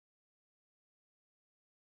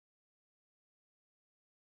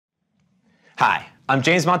Hi, I'm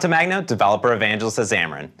James Montemagno, Developer Evangelist at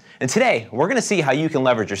Xamarin. And today, we're going to see how you can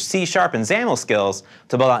leverage your C# and XAML skills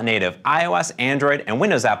to build out native iOS, Android, and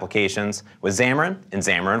Windows applications with Xamarin and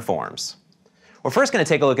Xamarin.Forms. We're first going to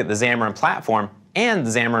take a look at the Xamarin platform and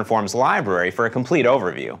the Xamarin.Forms library for a complete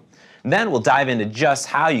overview. Then we'll dive into just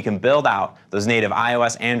how you can build out those native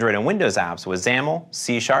iOS, Android, and Windows apps with XAML,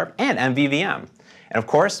 C#, and MVVM. And of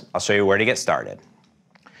course, I'll show you where to get started.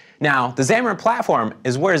 Now, the Xamarin platform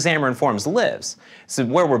is where Xamarin.Forms lives. It's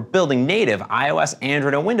where we're building native iOS,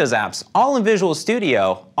 Android, and Windows apps, all in Visual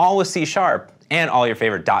Studio, all with C#, and all your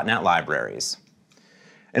favorite .NET libraries.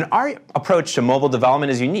 And our approach to mobile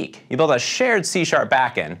development is unique. You build a shared C#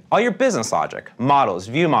 backend, all your business logic, models,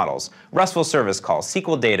 view models, RESTful service calls,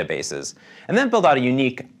 SQL databases, and then build out a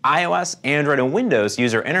unique iOS, Android, and Windows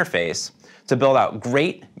user interface to build out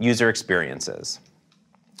great user experiences.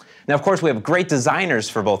 Now, of course, we have great designers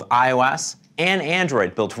for both iOS and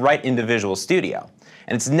Android built right into Visual Studio,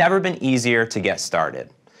 and it's never been easier to get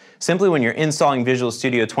started. Simply when you're installing Visual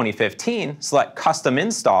Studio 2015, select Custom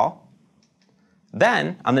Install.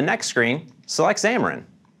 Then, on the next screen, select Xamarin.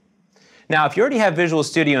 Now, if you already have Visual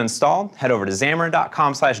Studio installed, head over to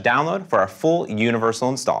xamarin.com/download for our full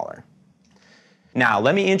universal installer. Now,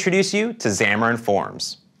 let me introduce you to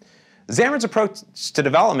Xamarin.Forms. Xamarin's approach to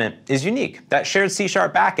development is unique, that shared C#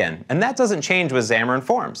 backend, and that doesn't change with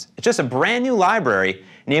Xamarin.Forms. It's just a brand new library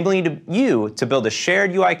enabling you to build a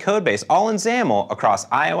shared UI codebase all in XAML across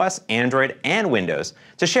iOS, Android, and Windows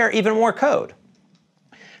to share even more code.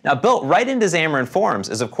 Now, built right into Xamarin.Forms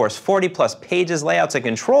is, of course, 40+ pages, layouts, and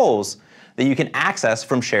controls that you can access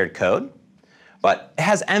from shared code, but it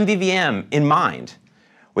has MVVM in mind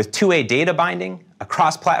with two-way data binding, a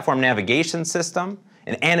cross-platform navigation system,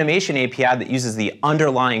 an animation API that uses the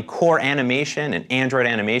underlying core animation and Android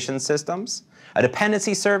animation systems, a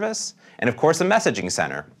dependency service, and of course a messaging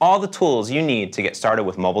center, all the tools you need to get started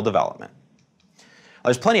with mobile development.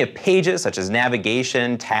 There's plenty of pages such as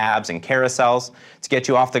navigation, tabs, and carousels to get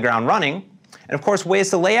you off the ground running, and of course ways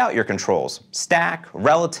to lay out your controls, stack,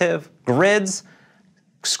 relative, grids,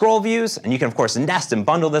 scroll views, and you can of course nest and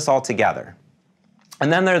bundle this all together.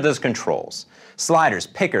 And then there are those controls, sliders,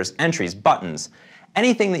 pickers, entries, buttons,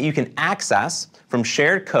 anything that you can access from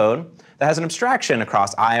shared code that has an abstraction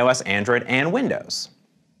across iOS, Android, and Windows.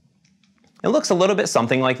 It looks a little bit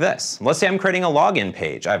something like this. Let's say I'm creating a login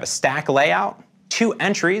page. I have a stack layout, two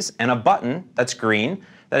entries, and a button that's green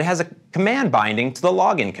that has a command binding to the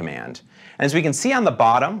login command. And as we can see on the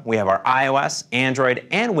bottom, we have our iOS, Android,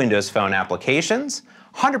 and Windows Phone applications,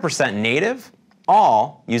 100% native,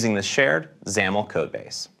 all using the shared XAML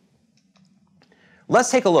codebase. Let's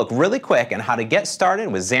take a look really quick on how to get started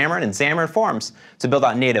with Xamarin and Xamarin.Forms to build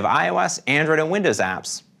out native iOS, Android, and Windows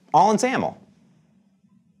apps, all in XAML.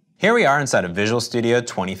 Here we are inside of Visual Studio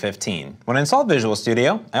 2015. When I installed Visual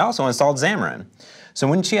Studio, I also installed Xamarin. So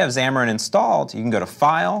once you have Xamarin installed, you can go to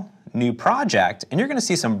File, New Project, and you're going to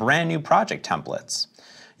see some brand new project templates.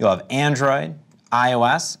 You'll have Android,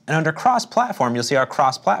 iOS, and under Cross-Platform, you'll see our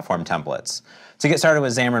Cross-Platform templates. To get started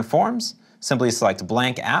with Xamarin.Forms, simply select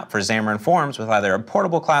Blank App for Xamarin.Forms with either a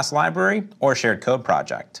portable class library or shared code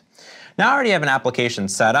project. Now I already have an application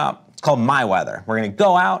set up. It's called My Weather. We're going to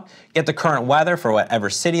go out, get the current weather for whatever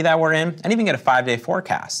city that we're in, and even get a 5-day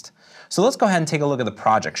forecast. So let's go ahead and take a look at the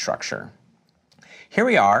project structure. Here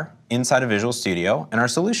we are inside of Visual Studio and our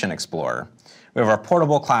Solution Explorer. We have our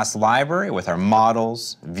portable class library with our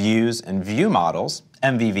models, views, and view models,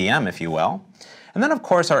 MVVM if you will, and then of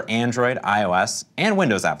course our Android, iOS, and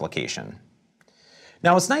Windows application.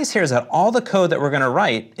 Now what's nice here is that all the code that we're going to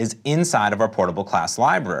write is inside of our portable class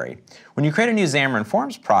library. When you create a new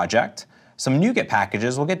Xamarin.Forms project, some NuGet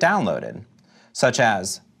packages will get downloaded, such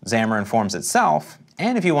as Xamarin.Forms itself,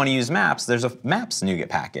 and if you want to use maps, there's a Maps NuGet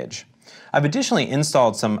package. I've additionally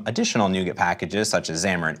installed some additional NuGet packages such as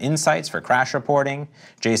Xamarin Insights for crash reporting,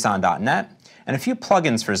 JSON.NET, and a few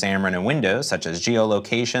plugins for Xamarin and Windows such as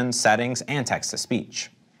geolocation, settings, and text-to-speech.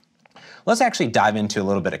 Let's actually dive into a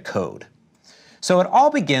little bit of code. So it all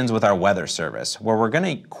begins with our weather service, where we're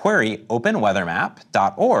going to query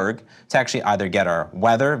openweathermap.org to actually either get our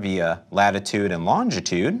weather via latitude and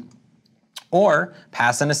longitude, or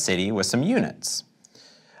pass in a city with some units.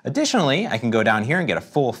 Additionally, I can go down here and get a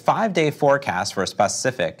full 5-day forecast for a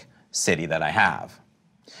specific city that I have.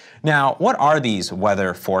 Now, what are these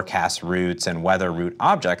weather forecast routes and weather route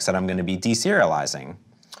objects that I'm going to be deserializing?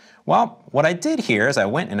 Well, what I did here is I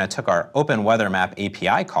went and I took our OpenWeatherMap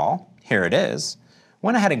API call. Here it is,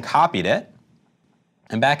 went ahead and copied it,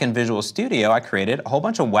 and back in Visual Studio I created a whole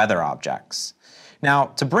bunch of weather objects. Now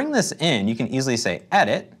to bring this in, you can easily say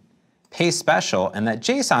Edit, Paste Special, and that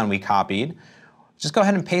JSON we copied just go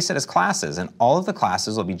ahead and paste it as classes, and all of the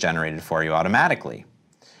classes will be generated for you automatically.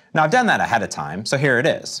 Now, I've done that ahead of time, so here it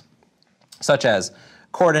is, such as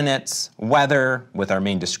coordinates, weather with our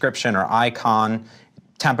main description or icon,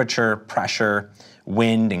 temperature, pressure,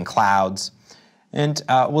 wind, and clouds. And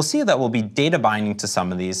we'll see that we'll be data binding to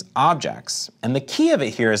some of these objects. And the key of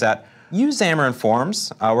it here is that use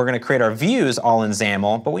Xamarin.Forms. We're going to create our views all in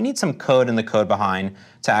XAML, but we need some code in the code behind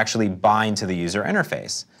to actually bind to the user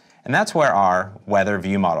interface. And that's where our weather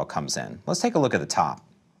view model comes in. Let's take a look at the top.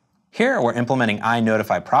 Here we're implementing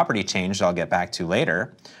iNotify property change that I'll get back to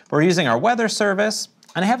later. We're using our weather service,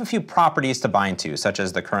 and I have a few properties to bind to, such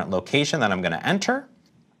as the current location that I'm going to enter.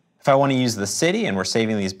 If I want to use the city, and we're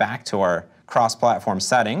saving these back to our cross-platform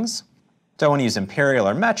settings. Do I want to use imperial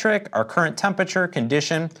or metric, our current temperature,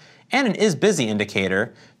 condition, and an isBusy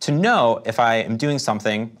indicator to know if I am doing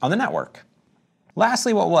something on the network.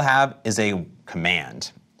 Lastly, what we'll have is a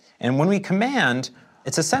command. And when we command,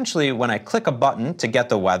 it's essentially when I click a button to get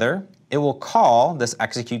the weather, it will call this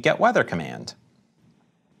execute get weather command.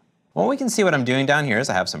 Well, we can see what I'm doing down here is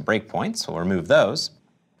I have some breakpoints, so we'll remove those.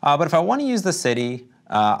 But if I want to use the city,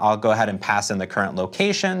 I'll go ahead and pass in the current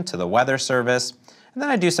location to the weather service, and then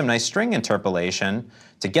I do some nice string interpolation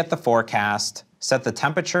to get the forecast, set the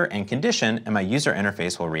temperature and condition, and my user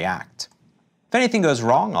interface will react. If anything goes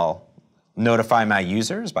wrong, I'll notify my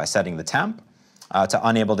users by setting the temp to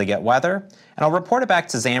unable to get weather, and I'll report it back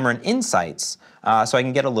to Xamarin Insights so I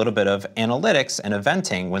can get a little bit of analytics and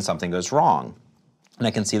eventing when something goes wrong. And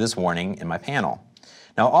I can see this warning in my panel.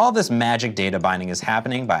 Now, all this magic data binding is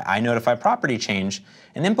happening by iNotify property change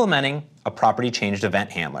and implementing a property changed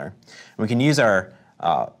event handler. And we can use our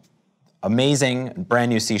amazing brand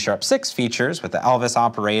new C#6 features with the Elvis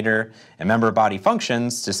operator and member body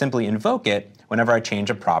functions to simply invoke it whenever I change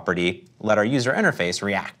a property, let our user interface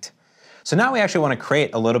react. So now we actually want to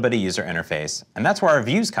create a little bit of user interface, and that's where our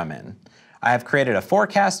views come in. I have created a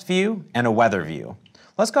forecast view and a weather view.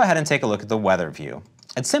 Let's go ahead and take a look at the weather view.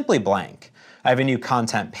 It's simply blank. I have a new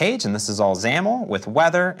content page, and this is all XAML with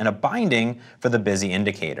weather and a binding for the busy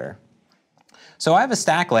indicator. So I have a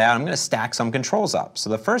stack layout. I'm going to stack some controls up.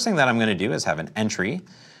 So the first thing that I'm going to do is have an entry. And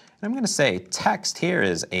I'm going to say text here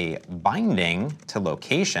is a binding to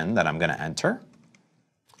location that I'm going to enter.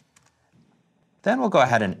 Then we'll go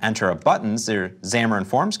ahead and enter a button. They're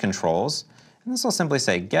Xamarin.Forms controls. And this will simply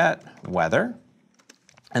say get weather.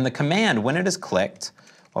 And the command, when it is clicked,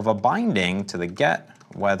 will have a binding to the get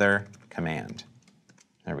weather command.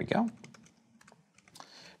 There we go.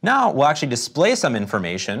 Now we'll actually display some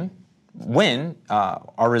information when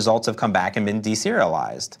our results have come back and been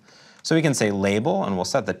deserialized. So we can say label, and we'll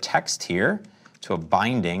set the text here to a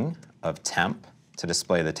binding of temp to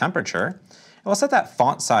display the temperature. And we'll set that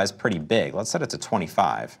font size pretty big. Let's set it to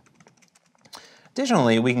 25.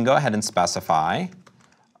 Additionally, we can go ahead and specify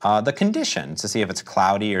the condition to see if it's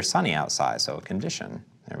cloudy or sunny outside. So a condition.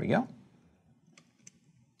 There we go.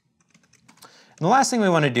 And the last thing we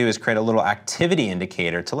want to do is create a little activity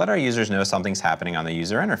indicator to let our users know something's happening on the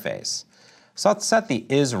user interface. So let's set the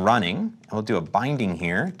is running, and we'll do a binding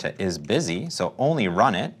here to is busy, so only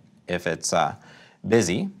run it if it's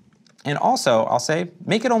busy. And also, I'll say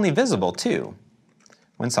make it only visible too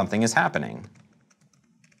when something is happening.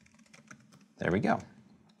 There we go.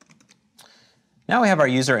 Now we have our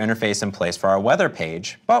user interface in place for our weather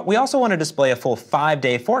page, but we also want to display a full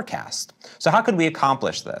 5-day forecast. So how could we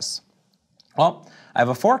accomplish this? Well, I have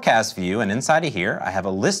a forecast view, and inside of here, I have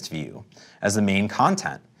a list view as the main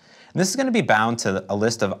content. And this is going to be bound to a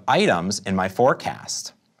list of items in my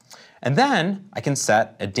forecast. And then I can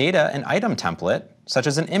set a data and item template, such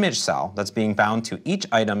as an image cell that's being bound to each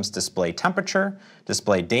item's display temperature,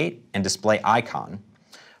 display date, and display icon.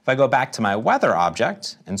 If I go back to my weather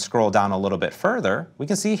object and scroll down a little bit further, we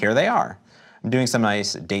can see here they are. I'm doing some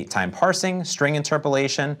nice date time parsing, string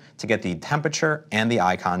interpolation to get the temperature and the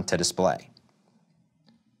icon to display.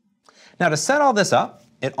 Now to set all this up,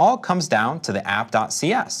 it all comes down to the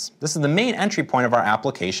app.cs. This is the main entry point of our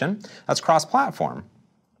application that's cross-platform.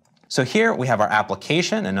 So here we have our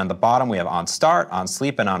application, and on the bottom we have on start, on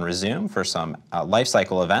sleep, and on resume for some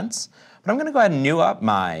lifecycle events. But I'm going to go ahead and new up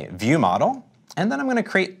my view model, and then I'm going to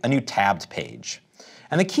create a new tabbed page.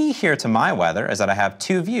 And the key here to my weather is that I have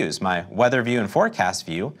two views, my weather view and forecast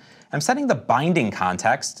view. I'm setting the binding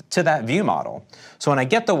context to that view model. So when I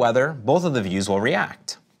get the weather, both of the views will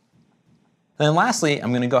react. Then lastly,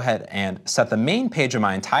 I'm going to go ahead and set the main page of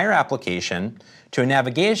my entire application to a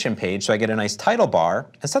navigation page so I get a nice title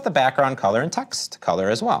bar, and set the background color and text color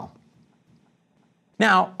as well.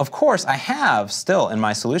 Now, of course, I have still in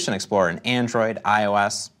my Solution Explorer an Android,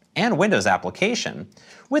 iOS, and Windows application,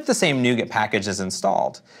 with the same NuGet packages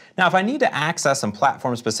installed. Now, if I need to access some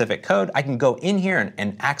platform-specific code, I can go in here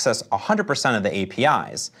and access 100% of the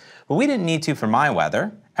APIs. But we didn't need to for my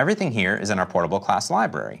weather. Everything here is in our portable class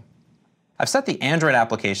library. I've set the Android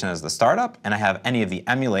application as the startup, and I have any of the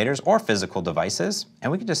emulators or physical devices, and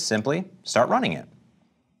we can just simply start running it.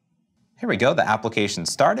 Here we go, the application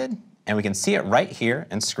started, and we can see it right here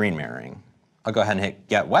in screen mirroring. I'll go ahead and hit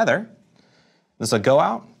Get Weather. This will go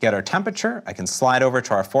out, get our temperature. I can slide over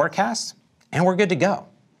to our forecast, and we're good to go.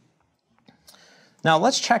 Now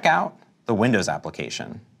let's check out the Windows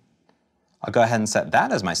application. I'll go ahead and set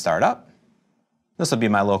that as my startup. This will be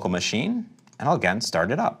my local machine, and I'll again start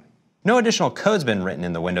it up. No additional code's been written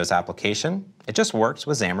in the Windows application. It just works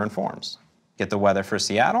with Xamarin.Forms. Get the weather for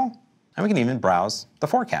Seattle, and we can even browse the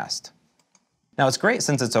forecast. Now what's great,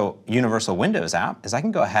 since it's a universal Windows app, is I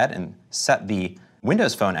can go ahead and set the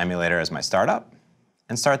Windows Phone emulator as my startup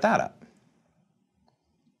and start that up.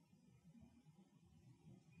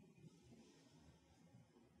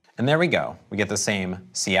 And there we go. We get the same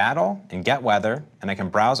Seattle and Get Weather, and I can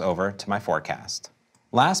browse over to my forecast.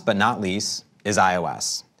 Last but not least is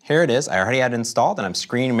iOS. Here it is. I already had it installed, and I'm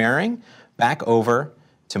screen mirroring back over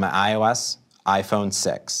to my iOS iPhone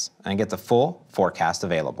 6, and I get the full forecast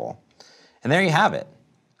available. And there you have it.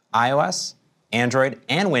 iOS, Android,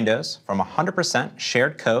 and Windows from 100%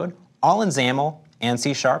 shared code, all in XAML and C#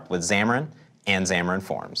 with Xamarin and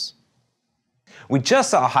Xamarin.Forms. We just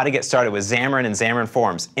saw how to get started with Xamarin and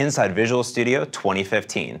Xamarin.Forms inside Visual Studio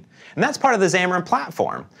 2015. And that's part of the Xamarin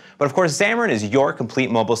platform. But of course, Xamarin is your complete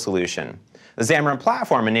mobile solution. The Xamarin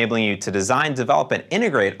platform enabling you to design, develop, and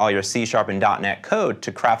integrate all your C# and .NET code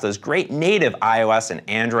to craft those great native iOS and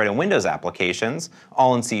Android and Windows applications,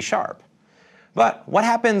 all in C#. But what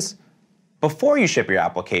happens before you ship your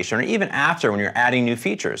application, or even after when you're adding new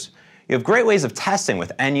features? You have great ways of testing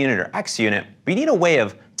with NUnit or XUnit, but you need a way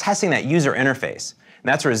of testing that user interface.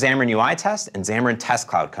 And that's where Xamarin UI Test and Xamarin Test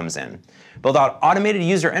Cloud comes in. Build out automated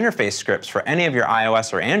user interface scripts for any of your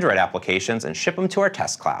iOS or Android applications and ship them to our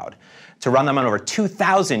test cloud to run them on over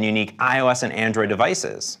 2,000 unique iOS and Android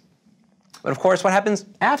devices. But of course, what happens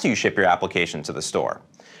after you ship your application to the store?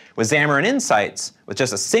 With Xamarin Insights, with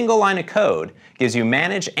just a single line of code, gives you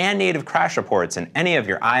managed and native crash reports in any of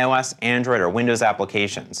your iOS, Android, or Windows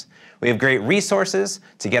applications. We have great resources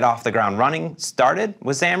to get off the ground running started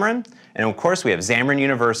with Xamarin. And of course, we have Xamarin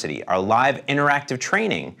University, our live interactive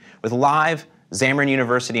training with live Xamarin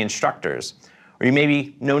University instructors. Or you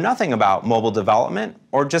maybe know nothing about mobile development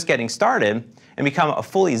or just getting started and become a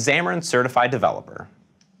fully Xamarin certified developer.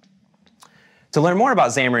 To learn more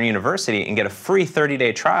about Xamarin University and get a free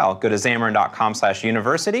 30-day trial, go to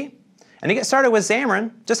Xamarin.com/university. And to get started with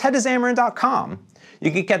Xamarin, just head to Xamarin.com.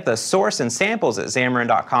 You can get the source and samples at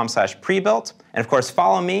Xamarin.com/prebuilt. And of course,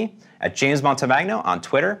 follow me at James Montemagno on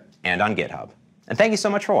Twitter and on GitHub. And thank you so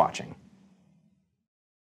much for watching.